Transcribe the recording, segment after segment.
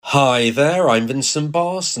Hi there, I'm Vincent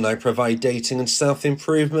Boss and I provide dating and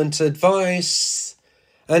self-improvement advice.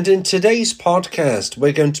 And in today's podcast,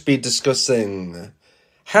 we're going to be discussing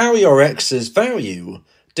how your ex's value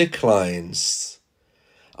declines.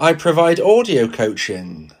 I provide audio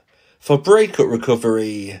coaching for breakup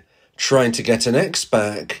recovery, trying to get an ex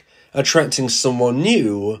back, attracting someone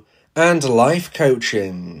new, and life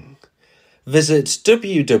coaching. Visit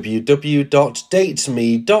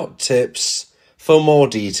www.dateme.tips for more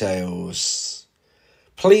details.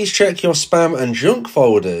 Please check your spam and junk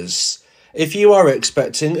folders if you are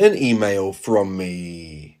expecting an email from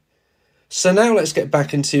me. So now let's get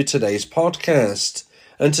back into today's podcast,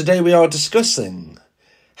 and today we are discussing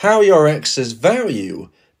how your ex's value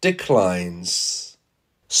declines.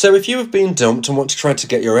 So if you have been dumped and want to try to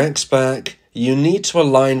get your ex back, you need to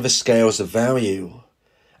align the scales of value.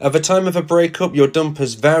 At the time of a breakup, your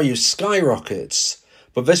dumper's value skyrockets,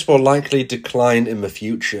 but this will likely decline in the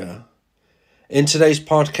future. In today's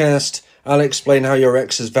podcast, I'll explain how your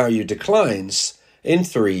ex's value declines in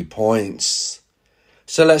 3 points.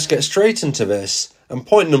 So let's get straight into this, and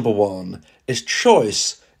point number 1 is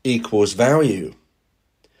choice equals value.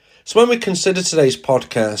 So when we consider today's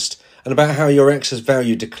podcast and about how your ex's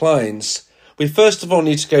value declines, we first of all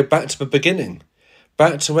need to go back to the beginning,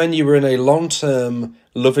 back to when you were in a long-term,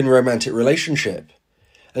 loving romantic relationship.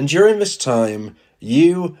 And during this time,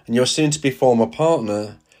 you and your soon-to-be former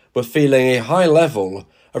partner were feeling a high level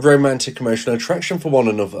of romantic emotional attraction for one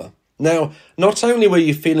another. Now, not only were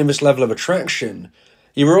you feeling this level of attraction,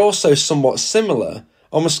 you were also somewhat similar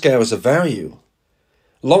on the scales of value.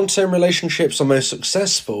 Long-term relationships are most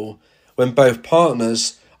successful when both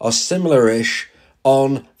partners are similar-ish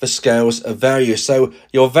on the scales of value. So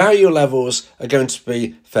your value levels are going to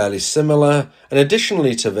be fairly similar, and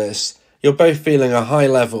additionally to this, you're both feeling a high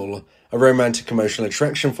level of romantic emotional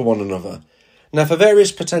attraction for one another. Now, for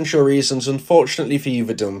various potential reasons, unfortunately for you,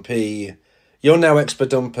 the dumpee, your now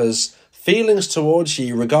ex-dumper's feelings towards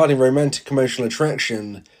you regarding romantic emotional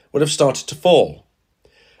attraction would have started to fall.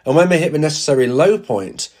 And when they hit the necessary low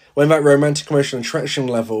point, when that romantic emotional attraction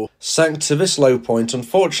level sank to this low point,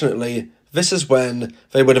 unfortunately, this is when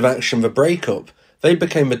they would have actioned the breakup. They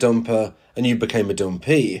became the dumper and you became the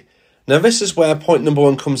dumpee. Now, this is where point number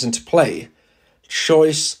 1 comes into play.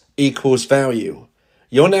 Choice equals value.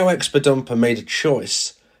 Your now ex-dumper made a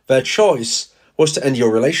choice. Their choice was to end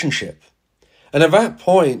your relationship. And at that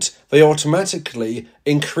point, they automatically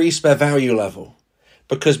increased their value level.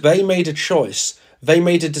 Because they made a choice, they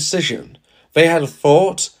made a decision. They had a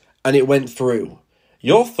thought and it went through.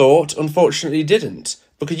 Your thought, unfortunately, didn't,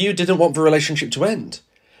 because you didn't want the relationship to end.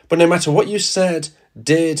 But no matter what you said,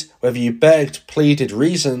 did, whether you begged, pleaded,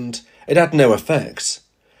 reasoned, it had no effect.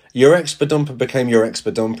 Your ex-dumper became your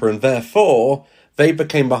ex-dumper, and therefore, they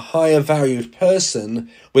became a higher valued person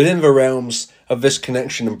within the realms of this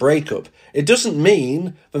connection and breakup. It doesn't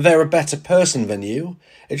mean that they're a better person than you.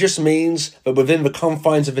 It just means that within the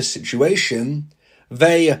confines of this situation,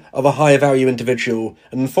 they are the higher value individual,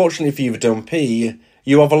 and unfortunately for you, the dumpee,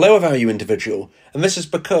 you are the lower value individual. And this is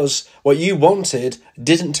because what you wanted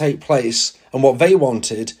didn't take place, and what they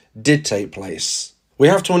wanted did take place. We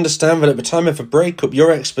have to understand that at the time of a breakup,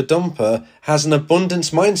 your ex-dumper has an abundance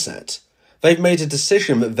mindset. They've made a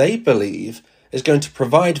decision that they believe is going to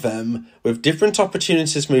provide them with different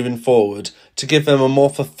opportunities moving forward to give them a more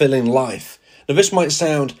fulfilling life. Now, this might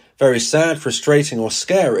sound very sad, frustrating, or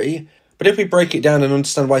scary, but if we break it down and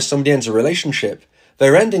understand why somebody ends a relationship,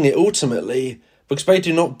 they're ending it ultimately because they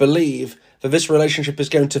do not believe that this relationship is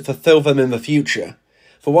going to fulfill them in the future.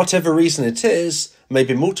 For whatever reason it is,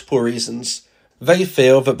 maybe multiple reasons, they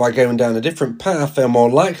feel that by going down a different path, they're more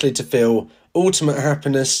likely to feel ultimate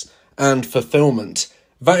happiness and fulfillment.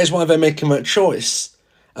 That is why they're making that choice.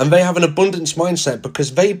 And they have an abundance mindset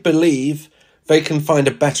because they believe they can find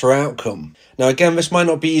a better outcome. Now, again, this might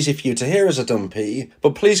not be easy for you to hear as a dumpee,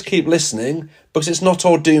 but please keep listening because it's not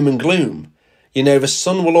all doom and gloom. You know, the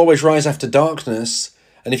sun will always rise after darkness.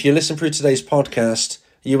 And if you listen through today's podcast,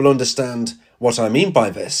 you will understand what I mean by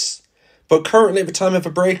this. But currently, at the time of a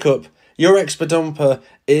breakup, your ex-dumper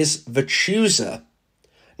is the chooser.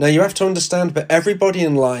 Now, you have to understand that everybody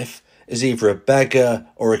in life is either a beggar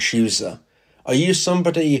or a chooser. Are you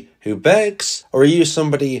somebody who begs, or are you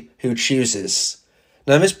somebody who chooses?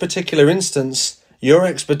 Now, in this particular instance, your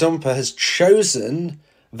ex-dumper has chosen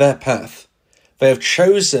their path. They have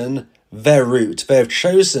chosen their route. They have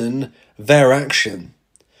chosen their action.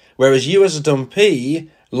 Whereas you as a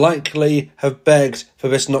dumpee likely have begged for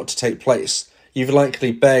this not to take place. You've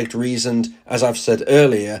likely begged, reasoned, as I've said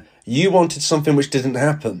earlier, you wanted something which didn't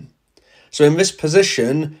happen. So in this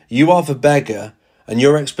position, you are the beggar and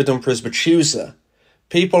your ex-dumper is the chooser.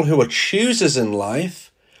 People who are choosers in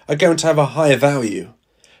life are going to have a higher value.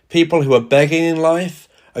 People who are begging in life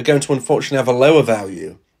are going to unfortunately have a lower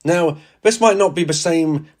value. Now, this might not be the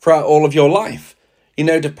same throughout all of your life.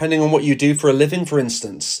 Depending on what you do for a living, for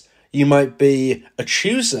instance, you might be a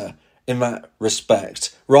chooser in that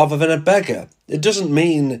respect rather than a beggar. It doesn't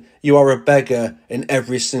mean you are a beggar in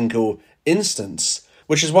every single instance,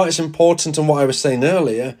 which is why it's important, and what I was saying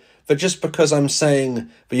earlier, that just because I'm saying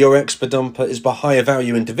that your ex-badumper is the higher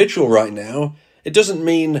value individual right now, it doesn't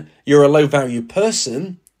mean you're a low value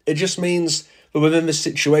person. It just means that within this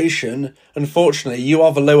situation, unfortunately, you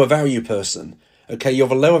are the lower value person. Okay, you're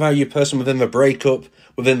the lower value person within the breakup,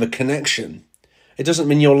 within the connection. It doesn't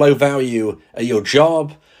mean you're low value at your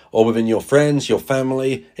job or within your friends, your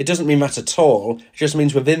family. It doesn't mean that at all. It just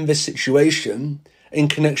means within this situation, in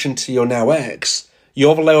connection to your now ex,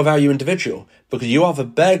 you're the lower value individual because you are the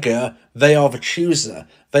beggar, they are the chooser.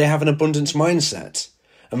 They have an abundance mindset.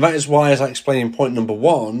 And that is why, as I explained in point number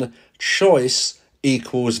 1, choice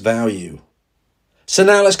equals value. So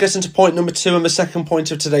now let's get into point number 2 and the second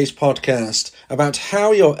point of today's podcast about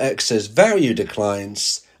how your ex's value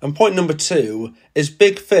declines. And point number 2 is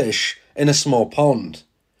big fish in a small pond.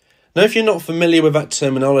 Now, if you're not familiar with that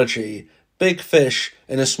terminology, big fish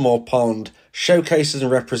in a small pond showcases and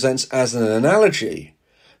represents as an analogy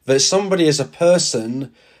that somebody is a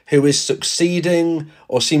person who is succeeding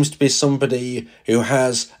or seems to be somebody who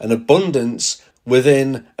has an abundance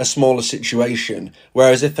within a smaller situation.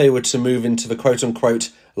 Whereas if they were to move into the quote-unquote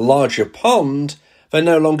larger pond, they're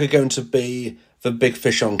no longer going to be the big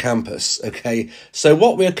fish on campus, okay? So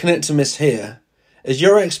what we're connected to miss here is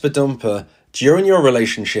your ex-badumper, during your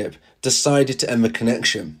relationship, decided to end the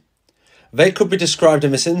connection. They could be described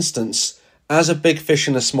in this instance as a big fish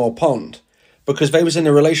in a small pond because they was in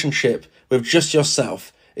a relationship with just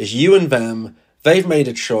yourself. It's you and them. They've made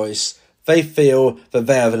a choice. They feel that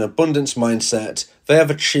they have an abundance mindset. They are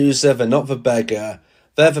the chooser. They're not the beggar.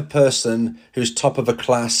 They're the person who's top of a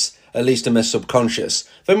class, at least in their subconscious.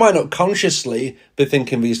 They might not consciously be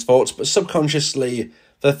thinking these thoughts, but subconsciously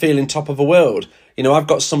they're feeling top of the world. I've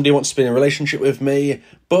got somebody who wants to be in a relationship with me,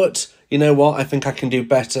 but you know what? I think I can do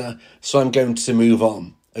better, so I'm going to move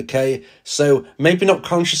on. Okay? So maybe not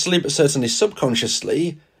consciously, but certainly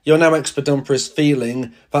subconsciously, your now ex-badumper is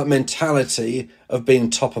feeling that mentality of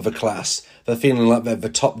being top of a class. They're feeling like they're the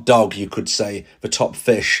top dog, you could say, the top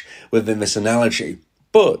fish within this analogy.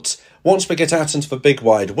 But once we get out into the big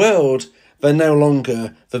wide world, they're no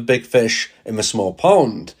longer the big fish in the small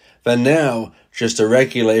pond. They're now just a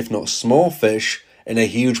regular, if not small fish, in a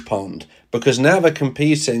huge pond. Because now they're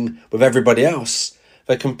competing with everybody else.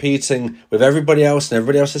 They're competing with everybody else and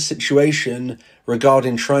everybody else's situation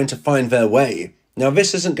regarding trying to find their way. Now,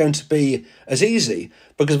 this isn't going to be as easy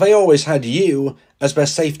because they always had you as their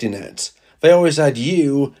safety net. They always had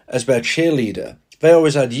you as their cheerleader. They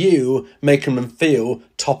always had you making them feel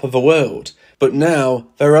top of the world. But now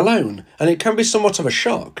they're alone, and it can be somewhat of a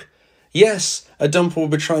shock. Yes, a dumper will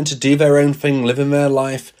be trying to do their own thing, living their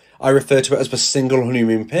life. I refer to it as the single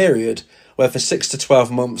honeymoon period, where for 6 to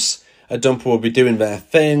 12 months, a dumper will be doing their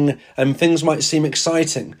thing, and things might seem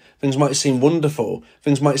exciting, things might seem wonderful,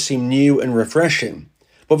 things might seem new and refreshing.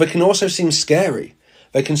 But they can also seem scary.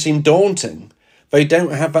 They can seem daunting. They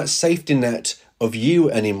don't have that safety net of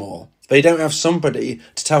you anymore. They don't have somebody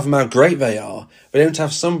to tell them how great they are. They don't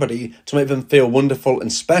have somebody to make them feel wonderful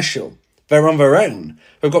and special. They're on their own.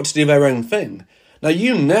 They've got to do their own thing. Now,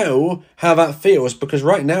 you know how that feels because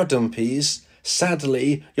right now, dumpies,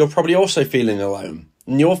 sadly, you're probably also feeling alone.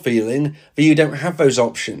 And you're feeling that you don't have those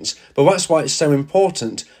options. But that's why it's so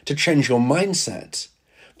important to change your mindset.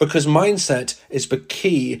 Because mindset is the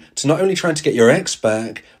key to not only trying to get your ex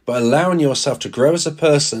back, but allowing yourself to grow as a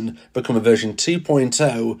person, become a version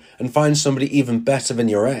 2.0, and find somebody even better than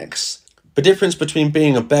your ex. The difference between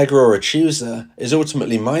being a beggar or a chooser is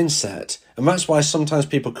ultimately mindset. And that's why sometimes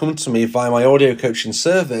people come to me via my audio coaching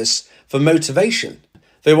service for motivation.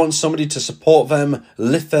 They want somebody to support them,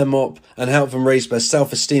 lift them up, and help them raise their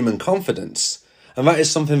self-esteem and confidence. And that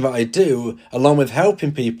is something that I do, along with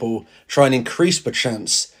helping people try and increase the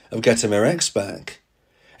chance of getting their ex back.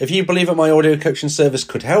 If you believe that my audio coaching service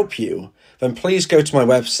could help you, then please go to my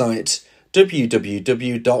website,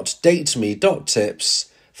 www.dateme.tips,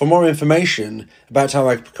 for more information about how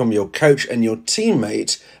I can become your coach and your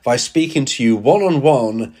teammate by speaking to you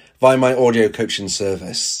one-on-one via my audio coaching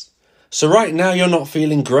service. So right now you're not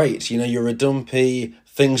feeling great. You're a dumpy.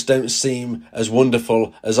 Things don't seem as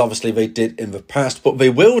wonderful as obviously they did in the past, but they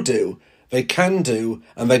will do. They can do,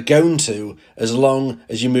 and they're going to, as long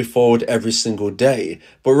as you move forward every single day.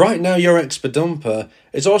 But right now, your ex-Badumper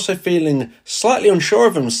is also feeling slightly unsure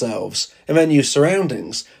of themselves in their new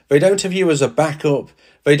surroundings. They don't have you as a backup.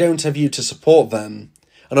 They don't have you to support them.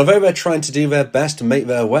 And although they're trying to do their best to make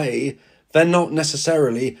their way, they're not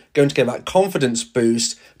necessarily going to get that confidence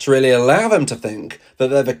boost to really allow them to think that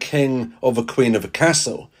they're the king or the queen of a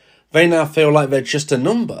castle. They now feel like they're just a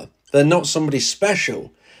number. They're not somebody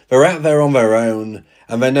special. They're out there on their own,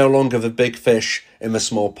 and they're no longer the big fish in the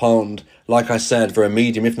small pond. Like I said, they're a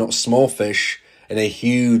medium, if not small fish, in a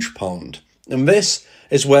huge pond. And this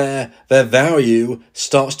is where their value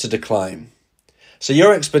starts to decline. So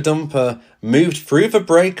your ex-Badumper moved through the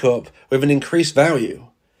breakup with an increased value.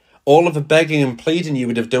 All of the begging and pleading you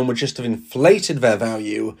would have done would just have inflated their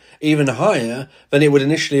value even higher than it would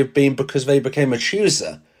initially have been because they became a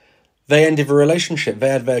chooser. They ended the relationship. They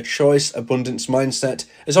had their choice, abundance mindset.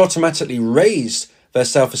 It's automatically raised their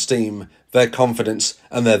self-esteem, their confidence,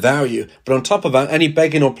 and their value. But on top of that, any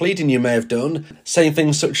begging or pleading you may have done, saying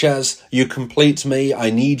things such as, you complete me, I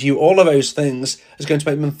need you, all of those things is going to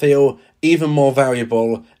make them feel even more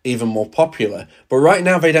valuable, even more popular. But right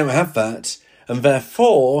now they don't have that, and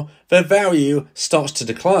therefore their value starts to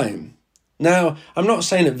decline. Now, I'm not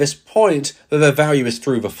saying at this point that their value is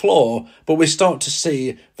through the floor, but we start to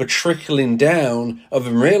see the trickling down of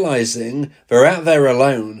them realising they're out there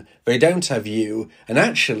alone, they don't have you, and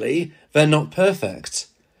actually, they're not perfect.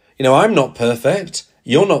 You know, I'm not perfect,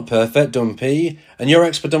 you're not perfect, Dumpy, and your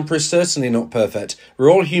ex-Badumper is certainly not perfect.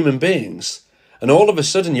 We're all human beings. And all of a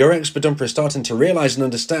sudden, your ex-Badumper is starting to realise and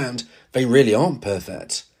understand they really aren't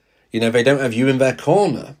perfect. You know, they don't have you in their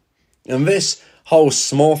corner. And this whole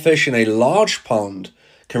small fish in a large pond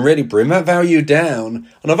can really bring that value down.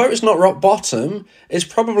 And although it's not rock bottom, it's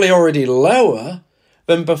probably already lower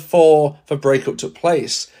than before the breakup took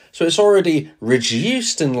place. So it's already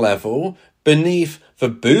reduced in level beneath the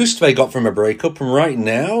boost they got from a breakup. And right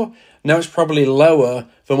now it's probably lower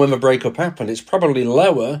than when the breakup happened. It's probably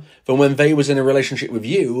lower than when they was in a relationship with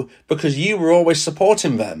you because you were always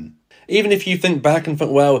supporting them. Even if you think back and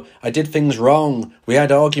think, well, I did things wrong, we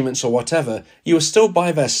had arguments or whatever, you were still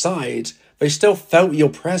by their side. They still felt your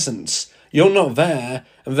presence. You're not there,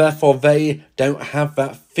 and therefore they don't have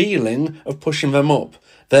that feeling of pushing them up.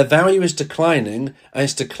 Their value is declining, and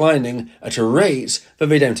it's declining at a rate that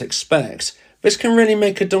they don't expect. This can really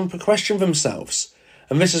make a dumper question themselves.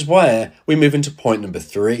 And this is where we move into point number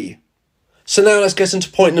 3. So now let's get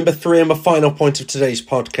into point number 3 and the final point of today's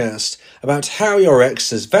podcast about how your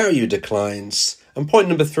ex's value declines. And point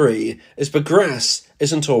number 3 is the grass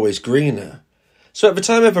isn't always greener. So at the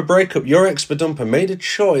time of a breakup, your ex-Badumper made a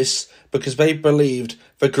choice because they believed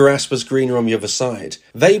the grass was greener on the other side.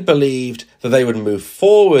 They believed that they would move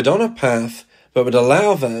forward on a path that would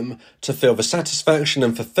allow them to feel the satisfaction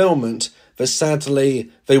and fulfillment that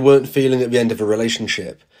sadly they weren't feeling at the end of a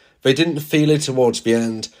relationship. They didn't feel it towards the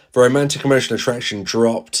end. The romantic emotional attraction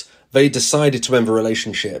dropped. They decided to end the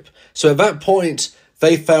relationship. So at that point,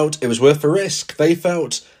 they felt it was worth the risk. They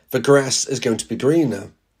felt the grass is going to be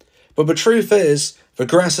greener. But the truth is, the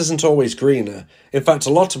grass isn't always greener. In fact,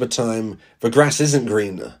 a lot of the time, the grass isn't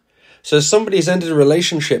greener. So if somebody's ended a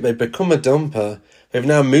relationship, they've become a dumper, they've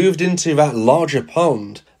now moved into that larger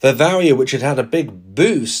pond. Their value, which had had a big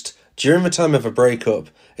boost during the time of a breakup,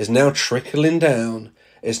 is now trickling down.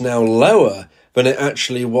 It's now lower than it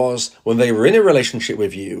actually was when they were in a relationship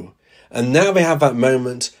with you. And now they have that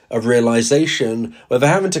moment of realization where they're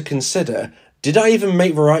having to consider, did I even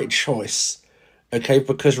make the right choice? Okay,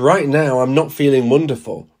 because right now I'm not feeling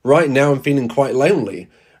wonderful. Right now I'm feeling quite lonely.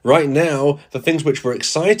 Right now, the things which were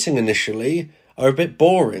exciting initially are a bit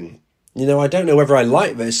boring. You know, I don't know whether I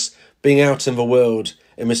like this, being out in the world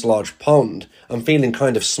in this large pond. I'm feeling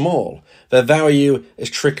kind of small. Their value is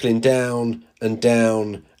trickling down and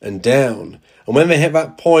down and down. And when they hit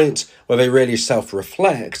that point where they really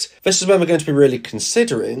self-reflect, this is when we're going to be really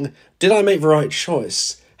considering, did I make the right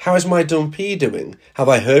choice? How is my dumpy doing? Have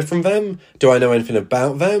I heard from them? Do I know anything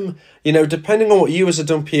about them? You know, depending on what you as a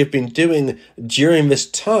dumpy have been doing during this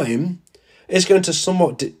time, is going to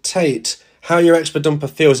somewhat dictate how your ex-Badumper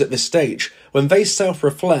feels at this stage. When they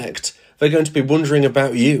self-reflect, they're going to be wondering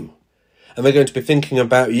about you. And they're going to be thinking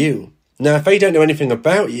about you. Now, if they don't know anything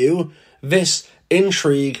about you, this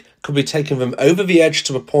intrigue could be taking them over the edge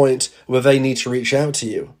to a point where they need to reach out to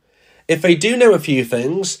you. If they do know a few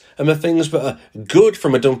things, and the things that are good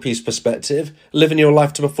from a dumpy's perspective, living your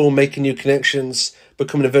life to the full, making new connections,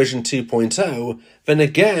 becoming a version 2.0, then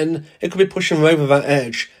again, it could be pushing them over that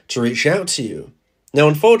edge to reach out to you. Now,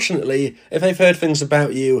 unfortunately, if they've heard things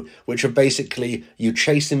about you, which are basically you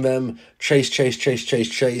chasing them, chase,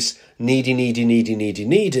 needy,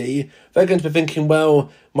 they're going to be thinking, well,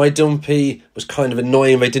 my dumpy was kind of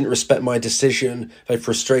annoying, they didn't respect my decision, they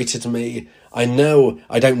frustrated me, I know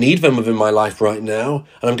I don't need them within my life right now,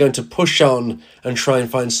 and I'm going to push on and try and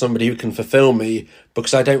find somebody who can fulfill me,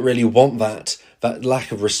 because I don't really want that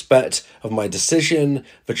lack of respect of my decision,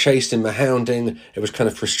 the chasing, the hounding, it was kind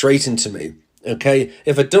of frustrating to me. Okay,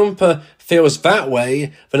 if a dumper feels that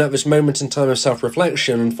way, then at this moment in time of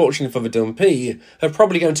self-reflection, unfortunately for the dumpee, they're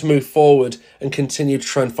probably going to move forward and continue to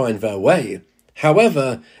try and find their way.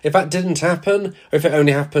 However, if that didn't happen, or if it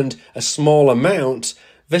only happened a small amount,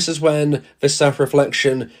 this is when this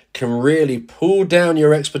self-reflection can really pull down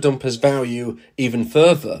your ex-dumper's value even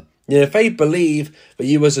further. If they believe that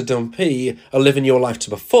you as a dumpee are living your life to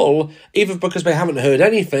the full, either because they haven't heard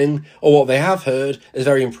anything, or what they have heard is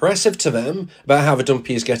very impressive to them about how the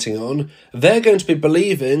dumpee is getting on, they're going to be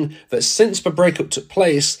believing that since the breakup took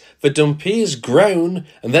place, the dumpee has grown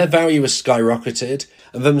and their value has skyrocketed,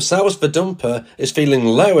 and themselves, the dumper, is feeling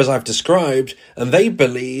low as I've described, and they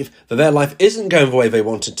believe that their life isn't going the way they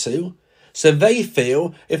wanted to. So they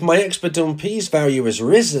feel, if my ex-dumpee's value has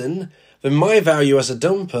risen, then my value as a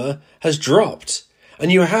dumper has dropped.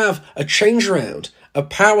 And you have a change around, a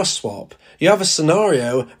power swap. You have a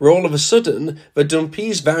scenario where all of a sudden the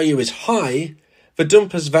dumpee's value is high, the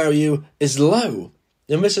dumper's value is low.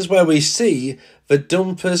 And this is where we see the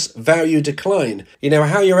dumper's value decline.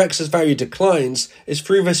 How your ex's value declines is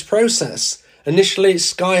through this process. Initially it's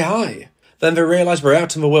sky high. Then they realise we're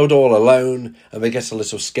out in the world all alone, and they get a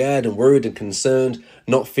little scared and worried and concerned,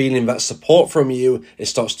 not feeling that support from you. It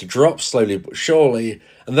starts to drop slowly but surely.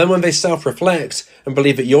 And then when they self-reflect and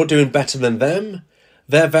believe that you're doing better than them,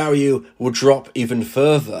 their value will drop even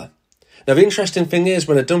further. Now, the interesting thing is,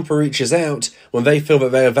 when a dumper reaches out, when they feel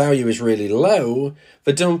that their value is really low,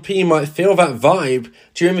 the dumpee might feel that vibe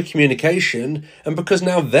during the communication, and because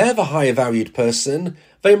now they're the higher valued person,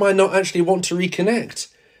 they might not actually want to reconnect.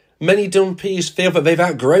 Many dumpees feel that they've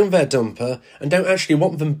outgrown their dumper and don't actually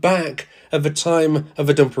want them back at the time of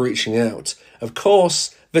the dumper reaching out. Of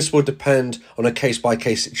course, this will depend on a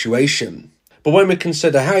case-by-case situation. But when we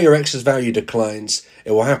consider how your ex's value declines,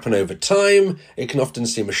 it will happen over time, it can often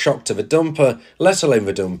seem a shock to the dumper, let alone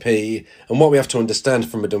the dumpee, and what we have to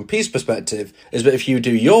understand from a dumpee's perspective is that if you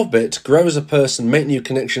do your bit, grow as a person, make new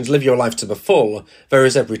connections, live your life to the full, there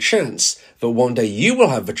is every chance that one day you will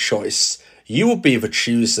have a choice. You will be the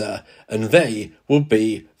chooser, and they will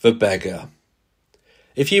be the beggar.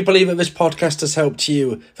 If you believe that this podcast has helped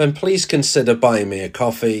you, then please consider buying me a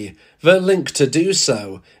coffee. The link to do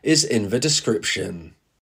so is in the description.